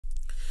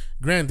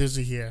Grand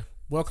Dizzy here.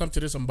 Welcome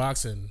to this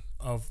unboxing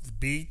of the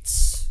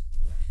Beats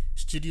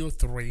Studio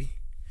 3.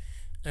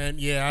 And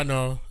yeah, I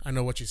know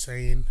what you're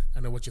saying. I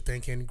know what you're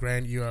thinking.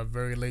 Grand, you are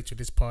very late to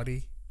this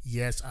party.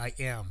 Yes, I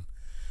am.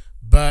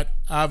 But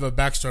I have a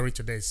backstory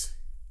to this.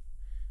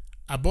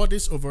 I bought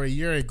this over a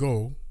year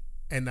ago,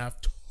 and I've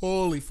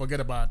totally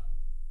forget about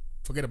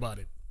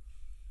it.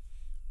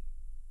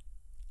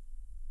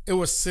 It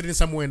was sitting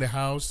somewhere in the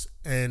house,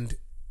 and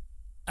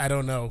I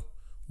don't know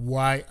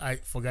why I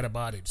forgot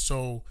about it.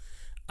 So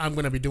I'm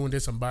gonna be doing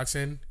this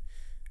unboxing,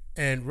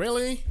 and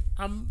really,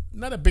 I'm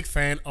not a big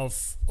fan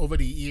of over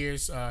the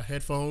ears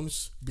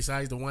headphones.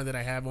 Besides the one that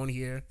I have on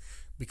here,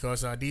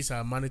 because these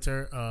are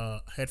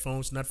monitor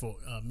headphones, not for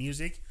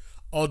music.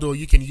 Although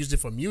you can use it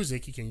for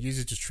music, you can use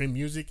it to stream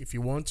music if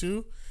you want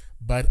to.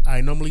 But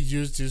I normally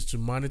use this to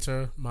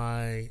monitor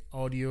my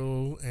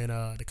audio and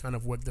the kind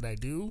of work that I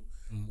do.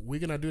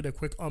 We're gonna do the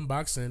quick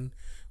unboxing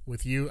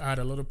with you. I had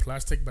a little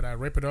plastic, but I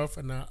rip it off,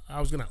 and I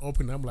was gonna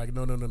open it. I'm like,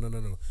 no.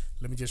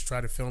 Let me just try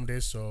to film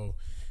this so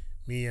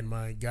me and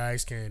my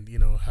guys can,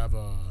 have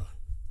a,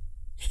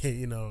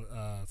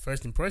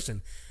 first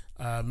impression.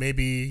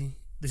 Maybe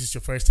this is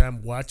your first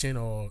time watching,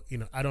 or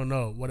I don't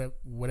know,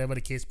 whatever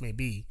the case may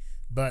be.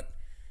 But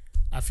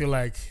I feel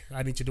like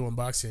I need to do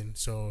unboxing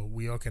so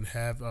we all can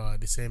have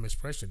the same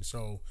expression.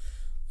 So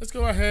let's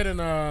go ahead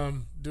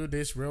and do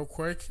this real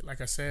quick.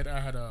 Like I said, I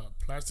had a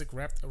plastic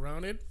wrapped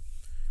around it.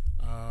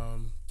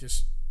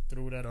 Just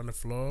threw that on the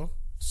floor.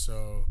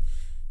 So,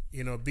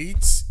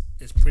 Beats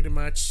is pretty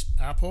much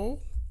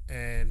Apple,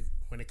 and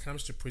when it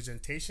comes to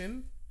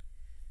presentation,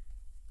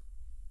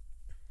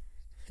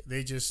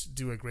 they just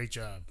do a great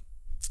job.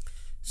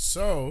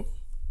 So,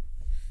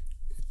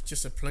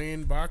 just a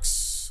plain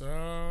box.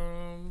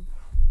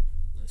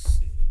 Let's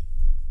see.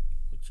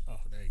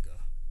 There you go.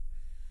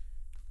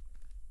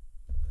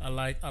 I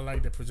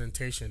like the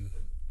presentation.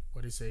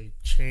 What is a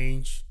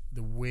change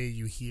the way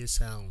you hear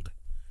sound.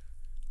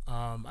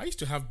 I used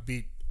to have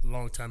Beat a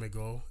long time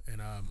ago,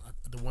 and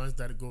the ones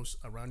that goes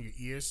around your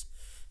ears.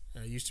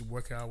 I used to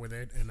work out with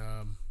it, and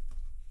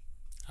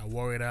I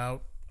wore it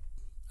out.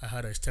 I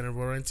had an extended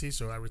warranty,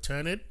 so I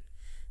returned it,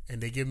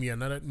 and they gave me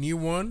another new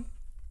one,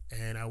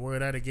 and I wore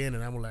it out again,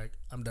 and I'm like,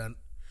 I'm done.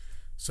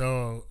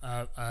 So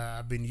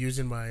I've been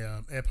using my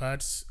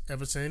AirPods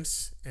ever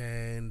since,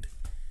 and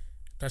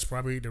that's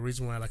probably the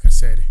reason why, like I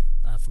said,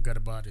 I forgot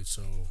about it.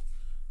 So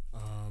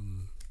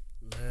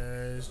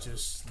let's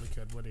just look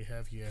at what they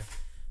have here.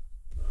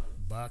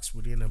 Box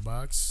within a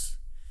box.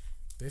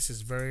 This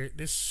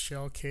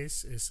shell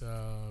case is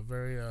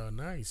very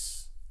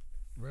nice.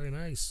 Very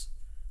nice.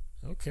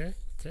 Okay.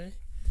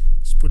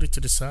 Let's put it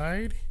to the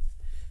side.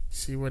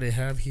 See what they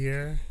have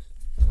here.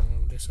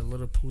 There's a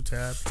little pull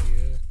tab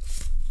here.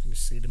 Let me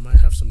see. They might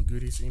have some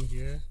goodies in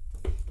here.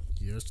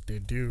 Yes, they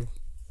do.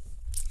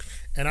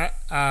 And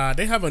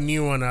they have a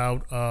new one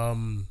out.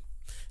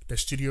 The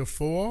Studio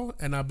 4,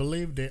 and I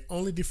believe the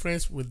only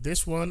difference with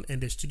this one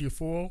and the Studio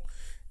 4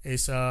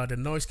 is the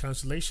noise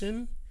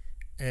cancellation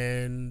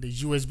and the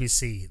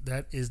USB-C.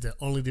 That is the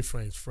only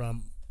difference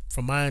from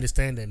my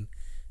understanding,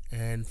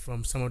 and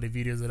from some of the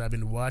videos that I've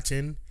been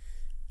watching.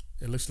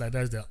 It looks like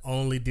that's the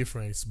only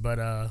difference. But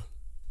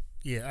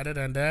yeah, other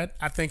than that,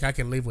 I think I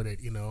can live with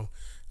it.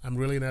 I'm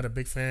really not a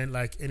big fan.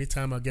 Like,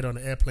 anytime I get on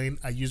an airplane,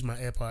 I use my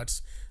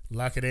AirPods,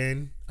 lock it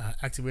in,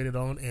 activate it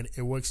on, and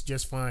it works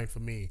just fine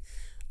for me.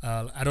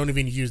 I don't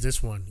even use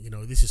this one.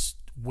 This is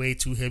way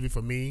too heavy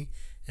for me,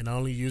 and I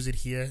only use it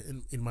here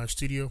in my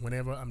studio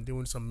whenever I'm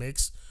doing some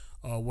mix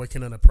or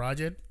working on a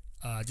project.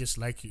 Just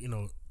like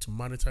to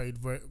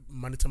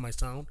monitor my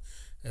sound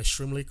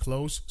extremely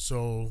close.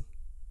 So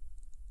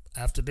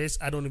after this,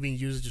 I don't even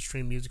use it to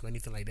stream music or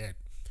anything like that.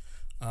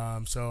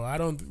 So I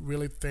don't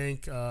really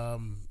think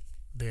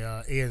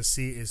the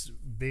ANC is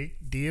big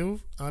deal,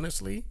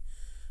 honestly.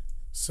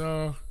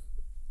 So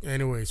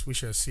anyways, we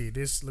shall see.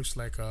 This looks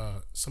like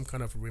some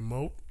kind of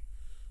remote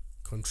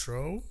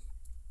control.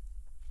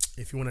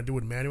 If you want to do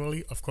it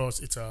manually, of course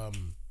it's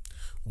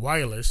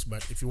wireless,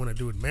 but if you want to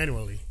do it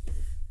manually,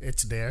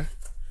 it's there.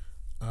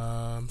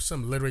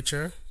 Some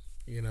literature,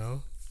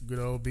 good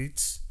old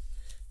Beats.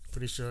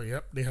 Pretty sure,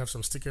 yep, they have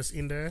some stickers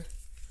in there.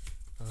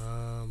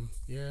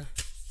 Yeah,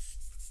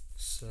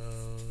 so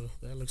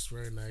that looks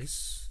very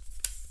nice.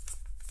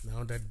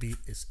 Now that Beat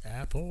is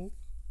Apple.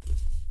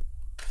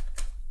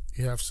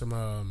 You have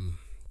some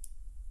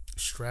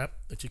strap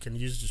that you can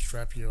use to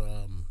strap your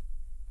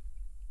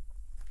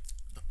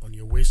on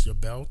your waist, your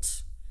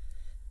belt.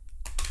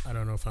 I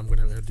don't know if I'm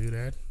gonna ever do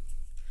that.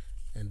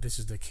 And this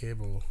is the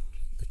cable,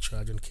 the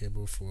charging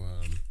cable for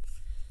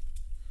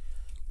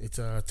it's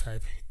a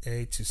type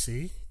A to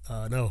C.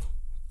 No,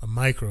 a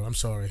micro. I'm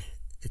sorry,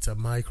 it's a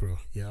micro.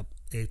 Yep,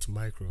 A to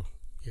micro.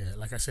 Yeah,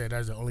 like I said,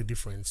 that's the only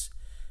difference.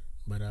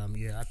 But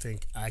yeah, I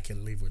think I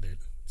can live with it.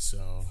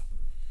 So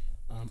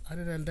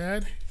other than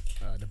that,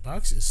 the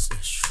box is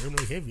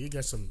extremely heavy. You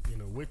got some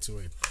weight to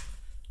it.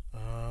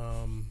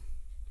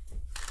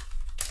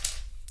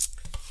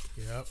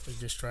 Yep, let's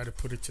just try to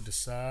put it to the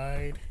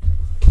side,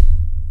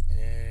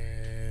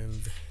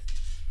 and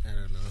I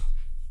don't know.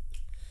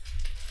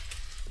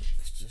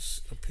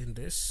 in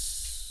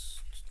this.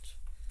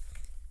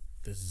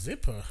 The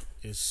zipper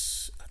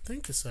is, I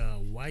think it's a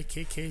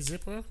YKK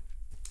zipper.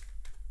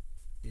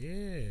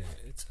 Yeah,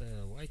 it's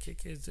a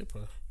YKK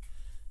zipper.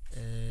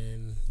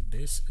 And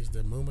this is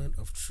the moment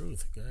of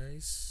truth,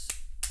 guys.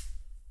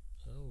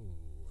 Oh,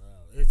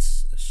 wow.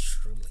 It's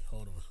extremely,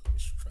 hold on.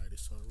 Let's try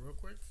this on real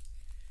quick.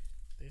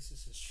 This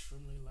is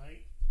extremely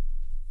light.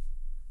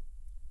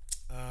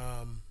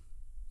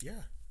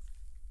 Yeah.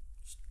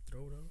 Just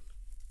throw it on.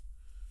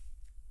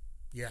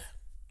 Yeah.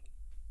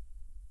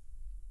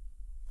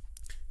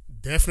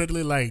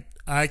 Definitely light.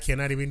 I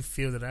cannot even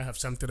feel that I have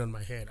something on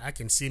my head. I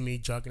can see me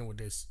jogging with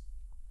this.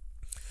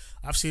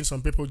 I've seen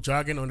some people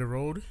jogging on the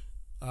road,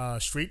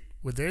 street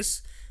with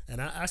this,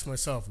 and I ask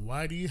myself,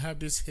 why do you have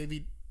this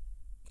heavy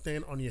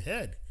thing on your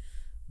head?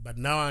 But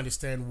now I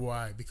understand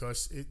why,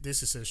 because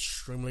this is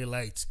extremely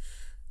light.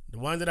 The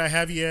one that I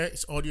have here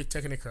is Audio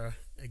Technica.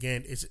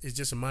 Again, it's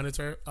just a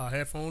monitor,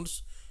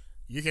 headphones.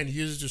 You can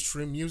use it to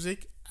stream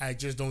music. I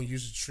just don't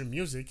use it to stream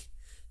music.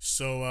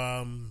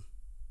 So,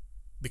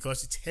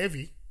 because it's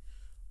heavy,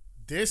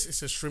 this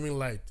is extremely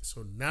light.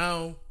 So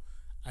now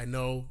I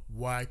know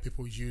why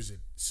people use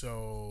it.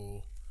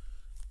 So,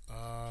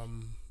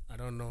 I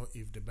don't know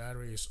if the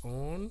battery is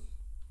on.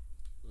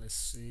 Let's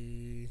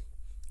see.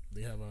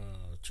 They have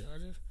a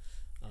charger.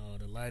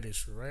 The light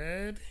is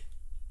red.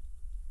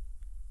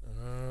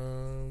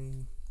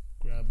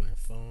 Grab my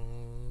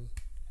phone.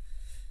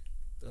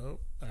 Oh,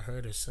 I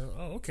heard it sound.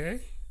 Oh,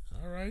 okay.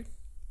 All right.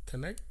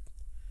 Connect.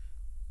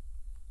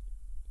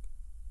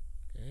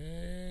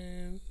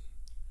 And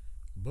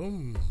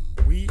boom.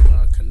 We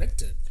are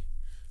connected.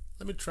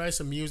 Let me try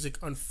some music.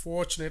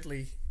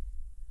 Unfortunately,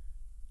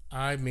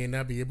 I may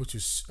not be able to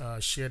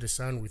share the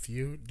sound with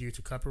you due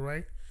to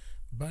copyright,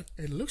 but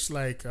it looks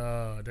like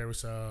there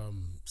is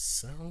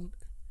sound.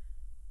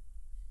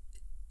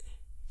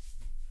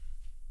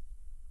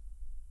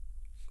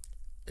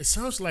 It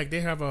sounds like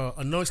they have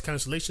a noise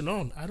cancellation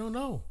on. I don't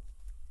know.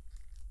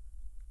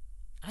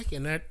 I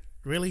cannot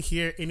really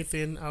hear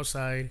anything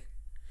outside.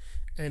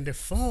 And the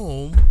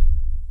foam,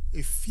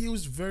 it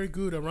feels very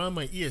good around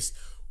my ears.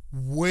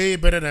 Way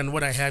better than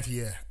what I have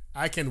here.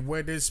 I can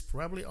wear this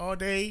probably all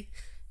day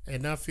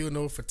and not feel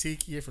no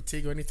fatigue, ear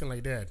fatigue or anything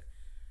like that.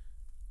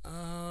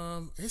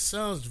 It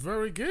sounds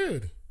very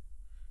good.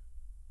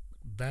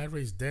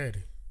 Battery is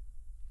dead.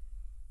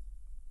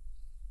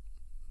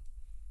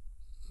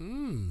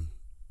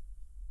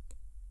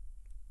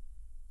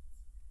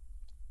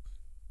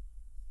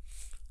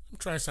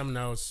 Try something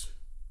else.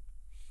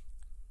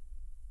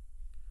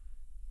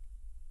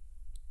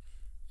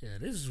 Yeah,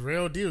 this is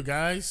real deal,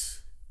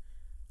 guys.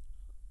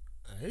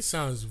 It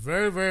sounds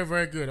very, very,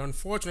 very good.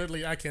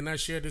 Unfortunately, I cannot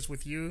share this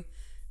with you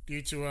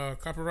due to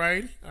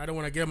copyright. I don't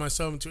want to get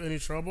myself into any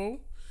trouble.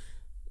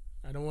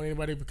 I don't want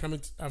anybody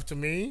coming after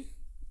me.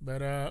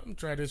 But I'm gonna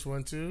try this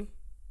one too.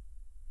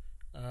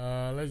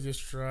 Let's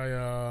just try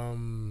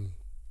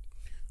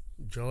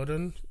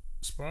Jordan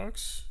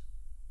Sparks.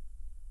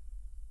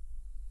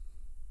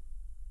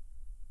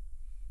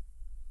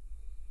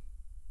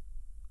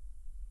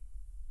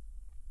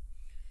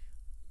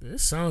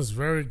 This sounds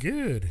very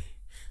good.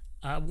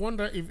 I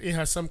wonder if it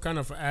has some kind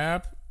of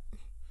app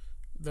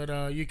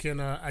that you can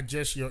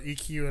adjust your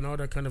EQ and all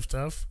that kind of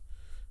stuff.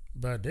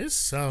 But this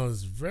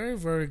sounds very,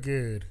 very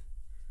good.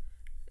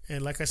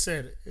 And like I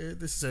said,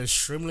 this is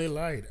extremely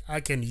light. I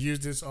can use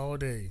this all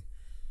day.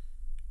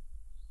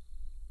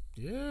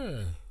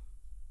 Yeah.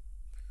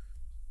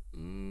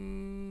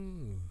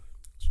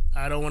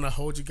 I don't want to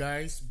hold you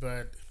guys,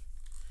 but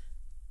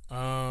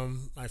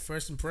my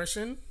first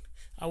impression,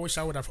 I wish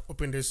I would have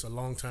opened this a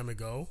long time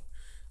ago.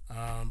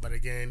 But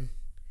again,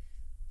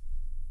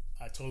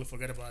 I totally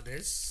forgot about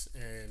this,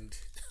 and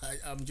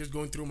I'm just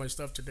going through my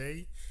stuff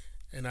today,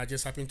 and I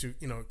just happened to,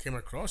 came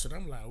across it.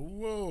 I'm like,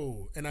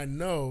 whoa. And I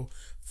know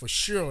for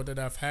sure that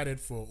I've had it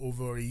for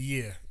over a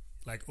year,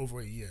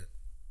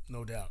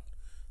 no doubt.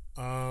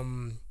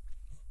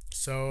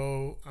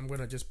 So I'm going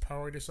to just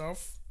power this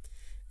off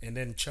and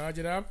then charge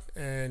it up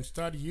and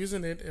start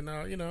using it. And,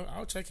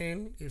 I'll check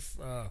in if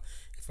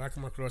I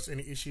come across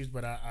any issues,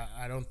 but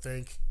I don't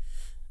think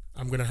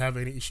I'm going to have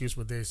any issues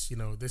with this.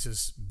 This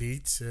is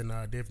Beats, and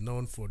they've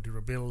known for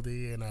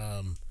durability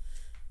and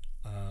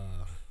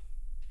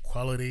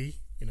quality.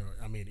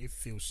 It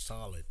feels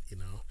solid.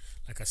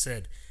 Like I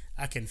said,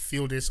 I can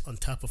feel this on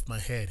top of my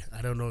head.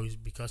 I don't know if it's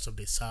because of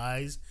the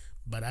size,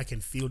 but I can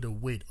feel the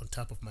weight on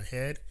top of my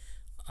head.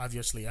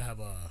 Obviously, I have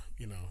a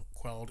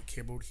quad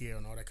cable here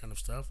and all that kind of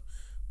stuff,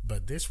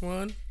 but this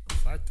one,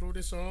 if I throw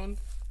this on,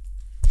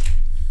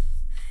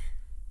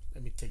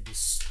 let me take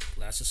these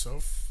glasses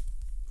off.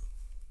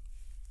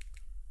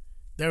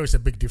 There is a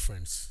big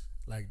difference.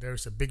 There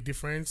is a big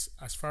difference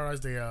as far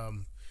as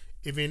the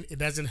even it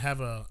doesn't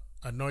have a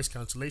noise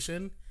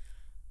cancellation.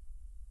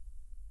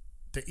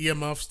 The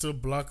earmuffs still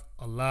block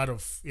a lot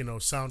of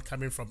sound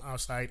coming from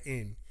outside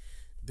in.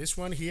 This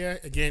one here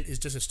again is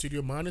just a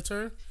studio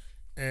monitor,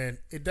 and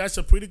it does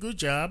a pretty good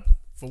job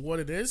for what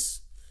it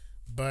is.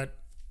 But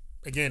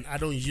again, I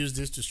don't use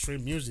this to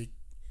stream music.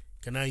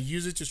 Can I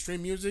use it to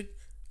stream music?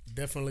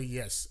 Definitely,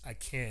 yes, I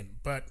can.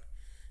 But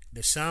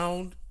the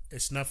sound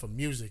is not for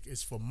music,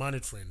 it's for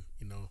monitoring,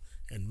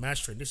 and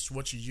mastering. This is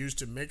what you use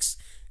to mix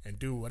and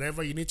do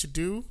whatever you need to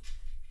do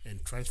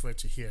and transfer it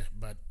to here.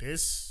 But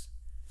this,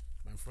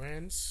 my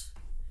friends,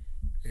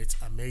 it's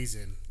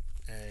amazing.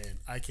 And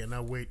I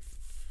cannot wait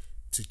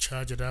to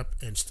charge it up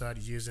and start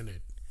using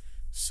it.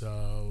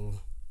 So,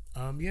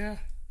 yeah.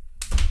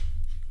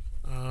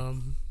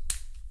 Um,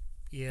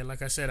 yeah,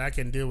 like I said, I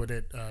can deal with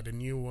it. The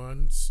new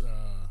ones,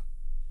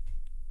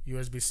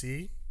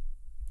 USB-C,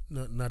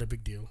 not a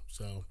big deal.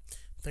 So,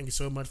 thank you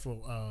so much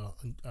for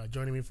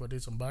joining me for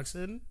this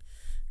unboxing.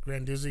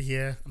 Grand Deizel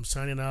here. I'm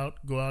signing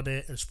out. Go out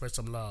there and spread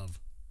some love.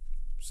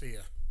 See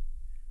ya.